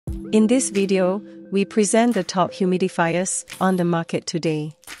In this video, we present the top humidifiers on the market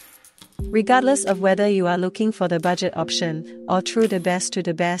today. Regardless of whether you are looking for the budget option or through the best to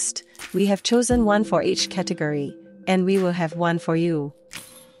the best, we have chosen one for each category, and we will have one for you.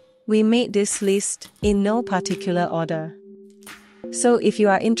 We made this list in no particular order. So if you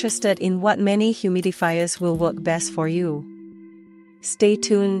are interested in what many humidifiers will work best for you, stay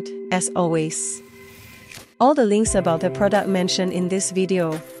tuned as always. All the links about the product mentioned in this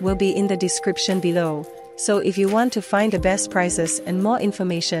video will be in the description below, so if you want to find the best prices and more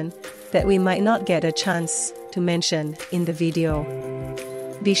information that we might not get a chance to mention in the video,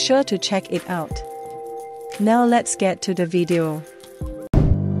 be sure to check it out. Now let's get to the video.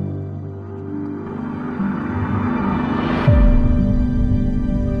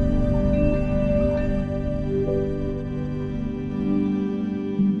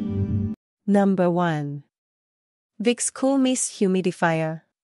 Number 1. Vicks Cool Mist Humidifier.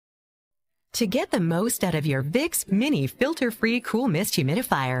 To get the most out of your Vicks Mini Filter-Free Cool Mist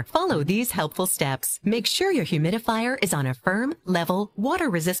Humidifier, follow these helpful steps. Make sure your humidifier is on a firm, level,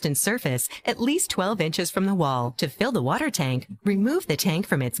 water-resistant surface at least 12 inches from the wall. To fill the water tank, remove the tank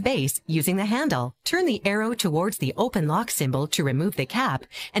from its base using the handle. Turn the arrow towards the open lock symbol to remove the cap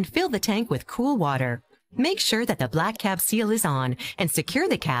and fill the tank with cool water. Make sure that the black cap seal is on and secure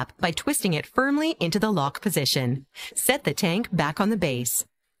the cap by twisting it firmly into the lock position. Set the tank back on the base.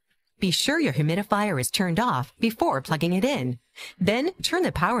 Be sure your humidifier is turned off before plugging it in. Then turn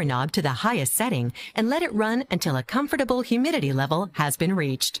the power knob to the highest setting and let it run until a comfortable humidity level has been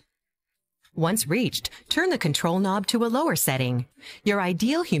reached. Once reached, turn the control knob to a lower setting. Your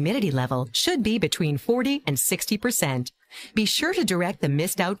ideal humidity level should be between 40 and 60%. Be sure to direct the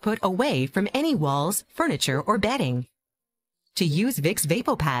mist output away from any walls, furniture, or bedding. To use Vicks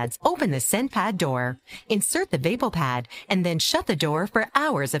VapoPads, open the scent pad door. Insert the VapoPad and then shut the door for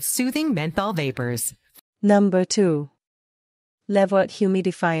hours of soothing menthol vapors. Number 2. LEVOIT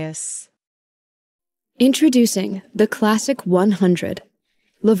Humidifiers. Introducing the Classic 100,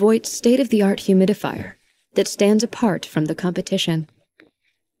 LEVOIT state-of-the-art humidifier that stands apart from the competition.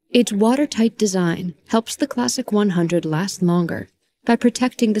 Its watertight design helps the Classic 100 last longer by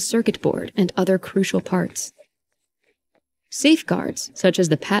protecting the circuit board and other crucial parts. Safeguards, such as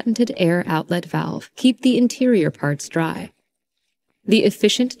the patented air outlet valve, keep the interior parts dry. The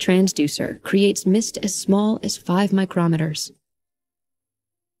efficient transducer creates mist as small as 5 micrometers.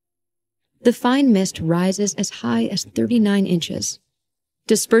 The fine mist rises as high as 39 inches,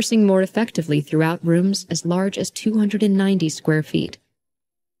 dispersing more effectively throughout rooms as large as 290 square feet.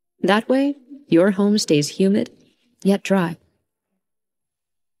 That way, your home stays humid, yet dry.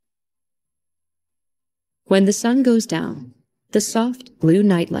 When the sun goes down, the soft blue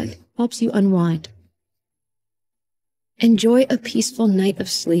nightlight helps you unwind. Enjoy a peaceful night of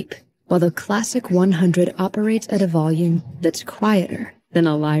sleep while the Classic 100 operates at a volume that's quieter than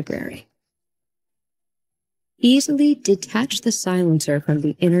a library. Easily detach the silencer from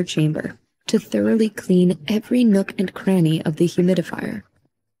the inner chamber to thoroughly clean every nook and cranny of the humidifier.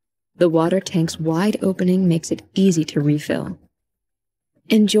 The water tank's wide opening makes it easy to refill.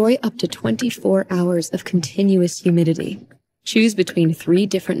 Enjoy up to 24 hours of continuous humidity. Choose between 3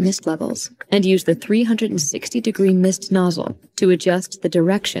 different mist levels and use the 360-degree mist nozzle to adjust the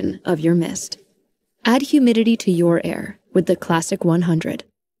direction of your mist. Add humidity to your air with the Classic 100.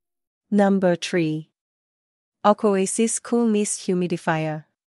 Number 3. AquaOasis Cool Mist Humidifier.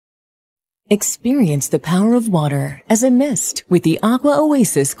 Experience the power of water as a mist with the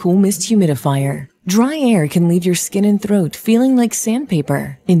AquaOasis Cool Mist Humidifier. Dry air can leave your skin and throat feeling like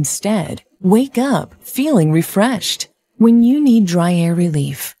sandpaper. Instead, wake up feeling refreshed. When you need dry air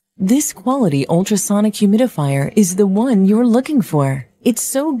relief, this quality ultrasonic humidifier is the one you're looking for. It's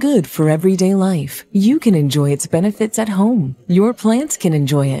so good for everyday life. You can enjoy its benefits at home. Your plants can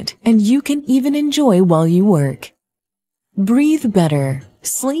enjoy it, and you can even enjoy while you work. Breathe better,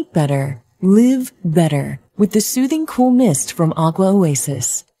 sleep better, live better with the soothing cool mist from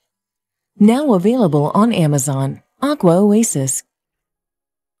AquaOasis. Now available on Amazon. AquaOasis.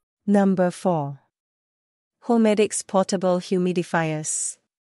 Number 4. HoMedics Portable Humidifiers.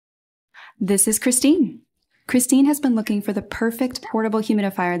 This is Christine. Christine has been looking for the perfect portable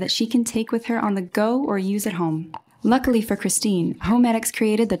humidifier that she can take with her on the go or use at home. Luckily for Christine, HoMedics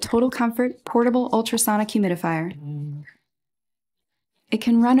created the Total Comfort Portable Ultrasonic Humidifier. It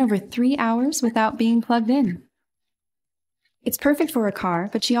can run over 3 hours without being plugged in. It's perfect for her car,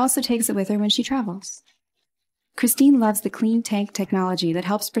 but she also takes it with her when she travels. Christine loves the clean tank technology that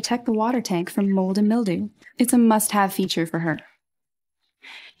helps protect the water tank from mold and mildew. It's a must-have feature for her.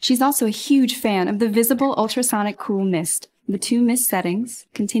 She's also a huge fan of the visible ultrasonic cool mist. the 2 mist settings,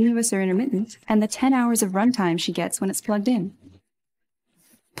 continuous or intermittent, and the 10 hours of runtime she gets when it's plugged in.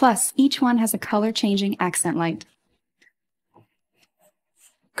 Plus, each one has a color-changing accent light.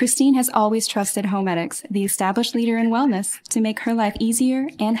 Christine has always trusted HoMedics, the established leader in wellness, to make her life easier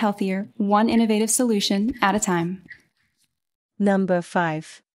and healthier, one innovative solution at a time. Number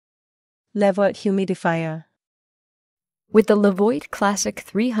 5. LEVOIT Humidifier. With the LEVOIT Classic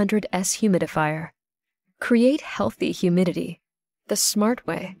 300S Humidifier, create healthy humidity the smart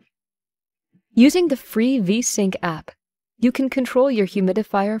way. Using the free VSync app, you can control your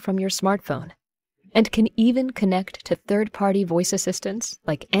humidifier from your smartphone and can even connect to third-party voice assistants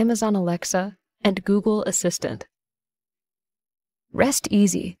like Amazon Alexa and Google Assistant. Rest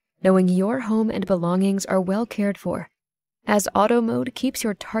easy knowing your home and belongings are well cared for, as auto mode keeps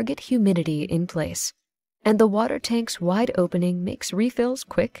your target humidity in place, and the water tank's wide opening makes refills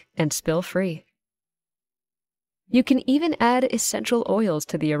quick and spill-free. You can even add essential oils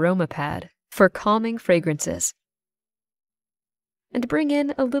to the aroma pad for calming fragrances, and bring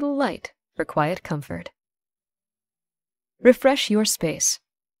in a little light for quiet comfort. Refresh your space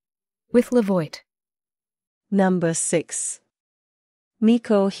with LEVOIT. Number 6.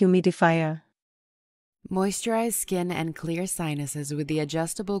 Miko Humidifier. Moisturize skin and clear sinuses with the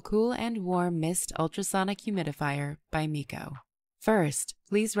adjustable cool and warm mist ultrasonic humidifier by Miko. First,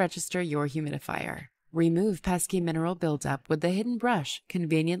 please register your humidifier. Remove pesky mineral buildup with the hidden brush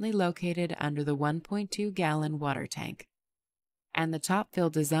conveniently located under the 1.2-gallon water tank. And the top fill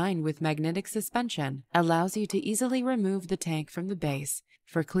design with magnetic suspension allows you to easily remove the tank from the base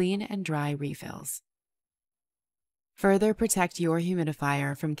for clean and dry refills. Further protect your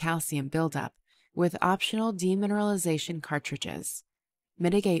humidifier from calcium buildup with optional demineralization cartridges.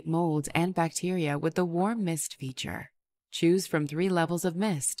 Mitigate mold and bacteria with the warm mist feature. Choose from 3 levels of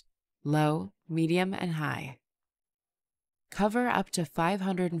mist: low, medium, and high. Cover up to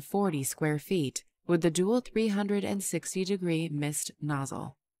 540 square feet with the dual 360-degree mist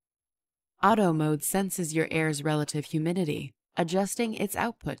nozzle. Auto mode senses your air's relative humidity, adjusting its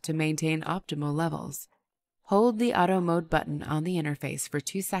output to maintain optimal levels. Hold the auto mode button on the interface for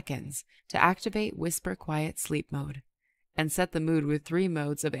 2 seconds to activate Whisper Quiet Sleep mode, and set the mood with 3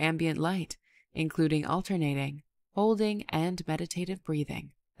 modes of ambient light, including alternating, holding, and meditative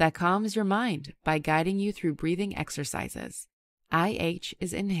breathing that calms your mind by guiding you through breathing exercises. IH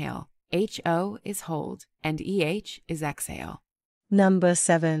is inhale, HO is hold, and EH is exhale. Number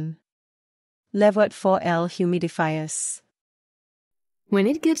 7. LEVOIT 4L Humidifiers. When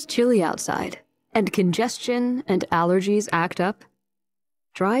it gets chilly outside, and congestion and allergies act up,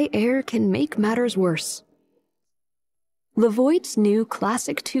 dry air can make matters worse. LEVOIT's new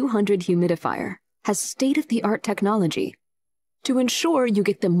Classic 200 humidifier has state-of-the-art technology to ensure you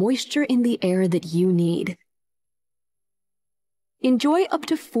get the moisture in the air that you need. Enjoy up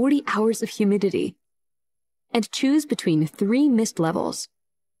to 40 hours of humidity and choose between 3 mist levels.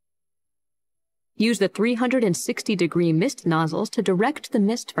 Use the 360-degree mist nozzles to direct the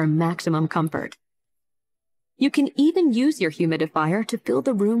mist for maximum comfort. You can even use your humidifier to fill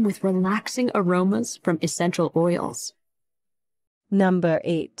the room with relaxing aromas from essential oils. Number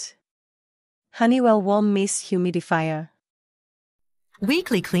 8. Honeywell Warm Mist Humidifier.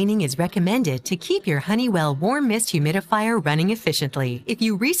 Weekly cleaning is recommended to keep your Honeywell Warm Mist Humidifier running efficiently. If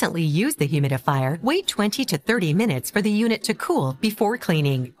you recently used the humidifier, wait 20 to 30 minutes for the unit to cool before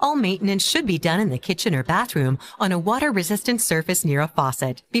cleaning. All maintenance should be done in the kitchen or bathroom on a water-resistant surface near a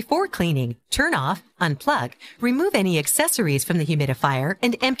faucet. Before cleaning, turn off, unplug, remove any accessories from the humidifier,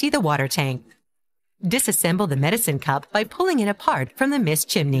 and empty the water tank. Disassemble the medicine cup by pulling it apart from the mist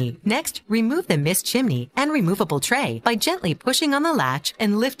chimney. Next, remove the mist chimney and removable tray by gently pushing on the latch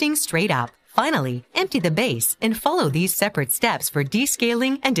and lifting straight up. Finally, empty the base and follow these separate steps for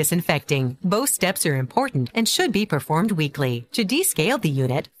descaling and disinfecting. Both steps are important and should be performed weekly. To descale the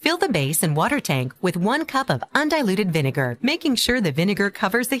unit, fill the base and water tank with 1 cup of undiluted vinegar, making sure the vinegar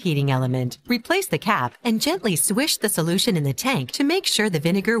covers the heating element. Replace the cap and gently swish the solution in the tank to make sure the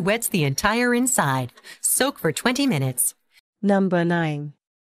vinegar wets the entire inside. Soak for 20 minutes. Number 9.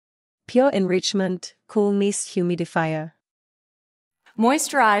 Pure Enrichment Cool Mist Humidifier.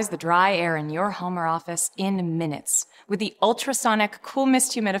 Moisturize the dry air in your home or office in minutes with the ultrasonic cool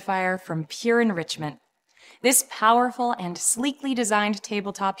mist humidifier from Pure Enrichment. This powerful and sleekly designed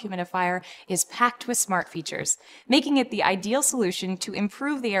tabletop humidifier is packed with smart features, making it the ideal solution to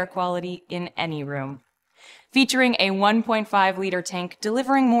improve the air quality in any room. Featuring a 1.5-liter tank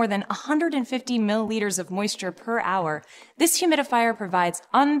delivering more than 150 milliliters of moisture per hour, this humidifier provides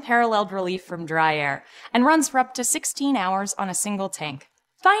unparalleled relief from dry air and runs for up to 16 hours on a single tank.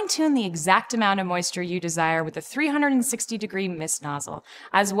 Fine-tune the exact amount of moisture you desire with the 360-degree mist nozzle,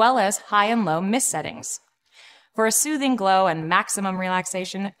 as well as high and low mist settings. For a soothing glow and maximum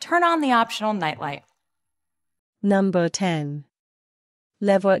relaxation, turn on the optional nightlight. Number 10.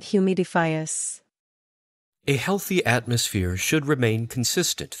 LEVOIT Humidifiers. A healthy atmosphere should remain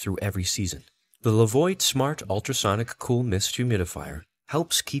consistent through every season. The LEVOIT Smart Ultrasonic Cool Mist Humidifier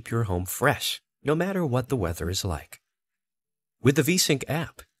helps keep your home fresh, no matter what the weather is like. With the VSync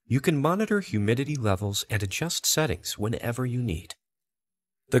app, you can monitor humidity levels and adjust settings whenever you need.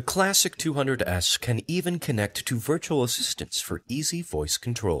 The Classic 200S can even connect to virtual assistants for easy voice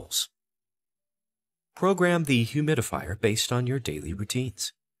controls. Program the humidifier based on your daily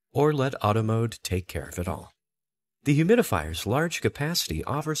routines, or let auto mode take care of it all. The humidifier's large capacity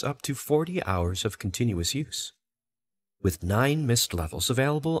offers up to 40 hours of continuous use. With 9 mist levels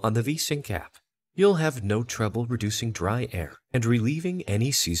available on the VSync app, you'll have no trouble reducing dry air and relieving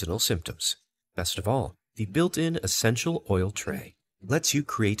any seasonal symptoms. Best of all, the built-in essential oil tray lets you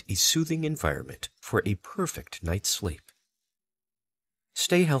create a soothing environment for a perfect night's sleep.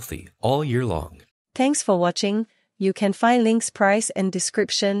 Stay healthy all year long. Thanks for watching. You can find links, price and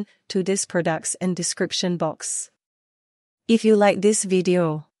description to these products in description box. If you like this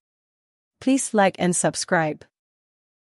video, please like and subscribe.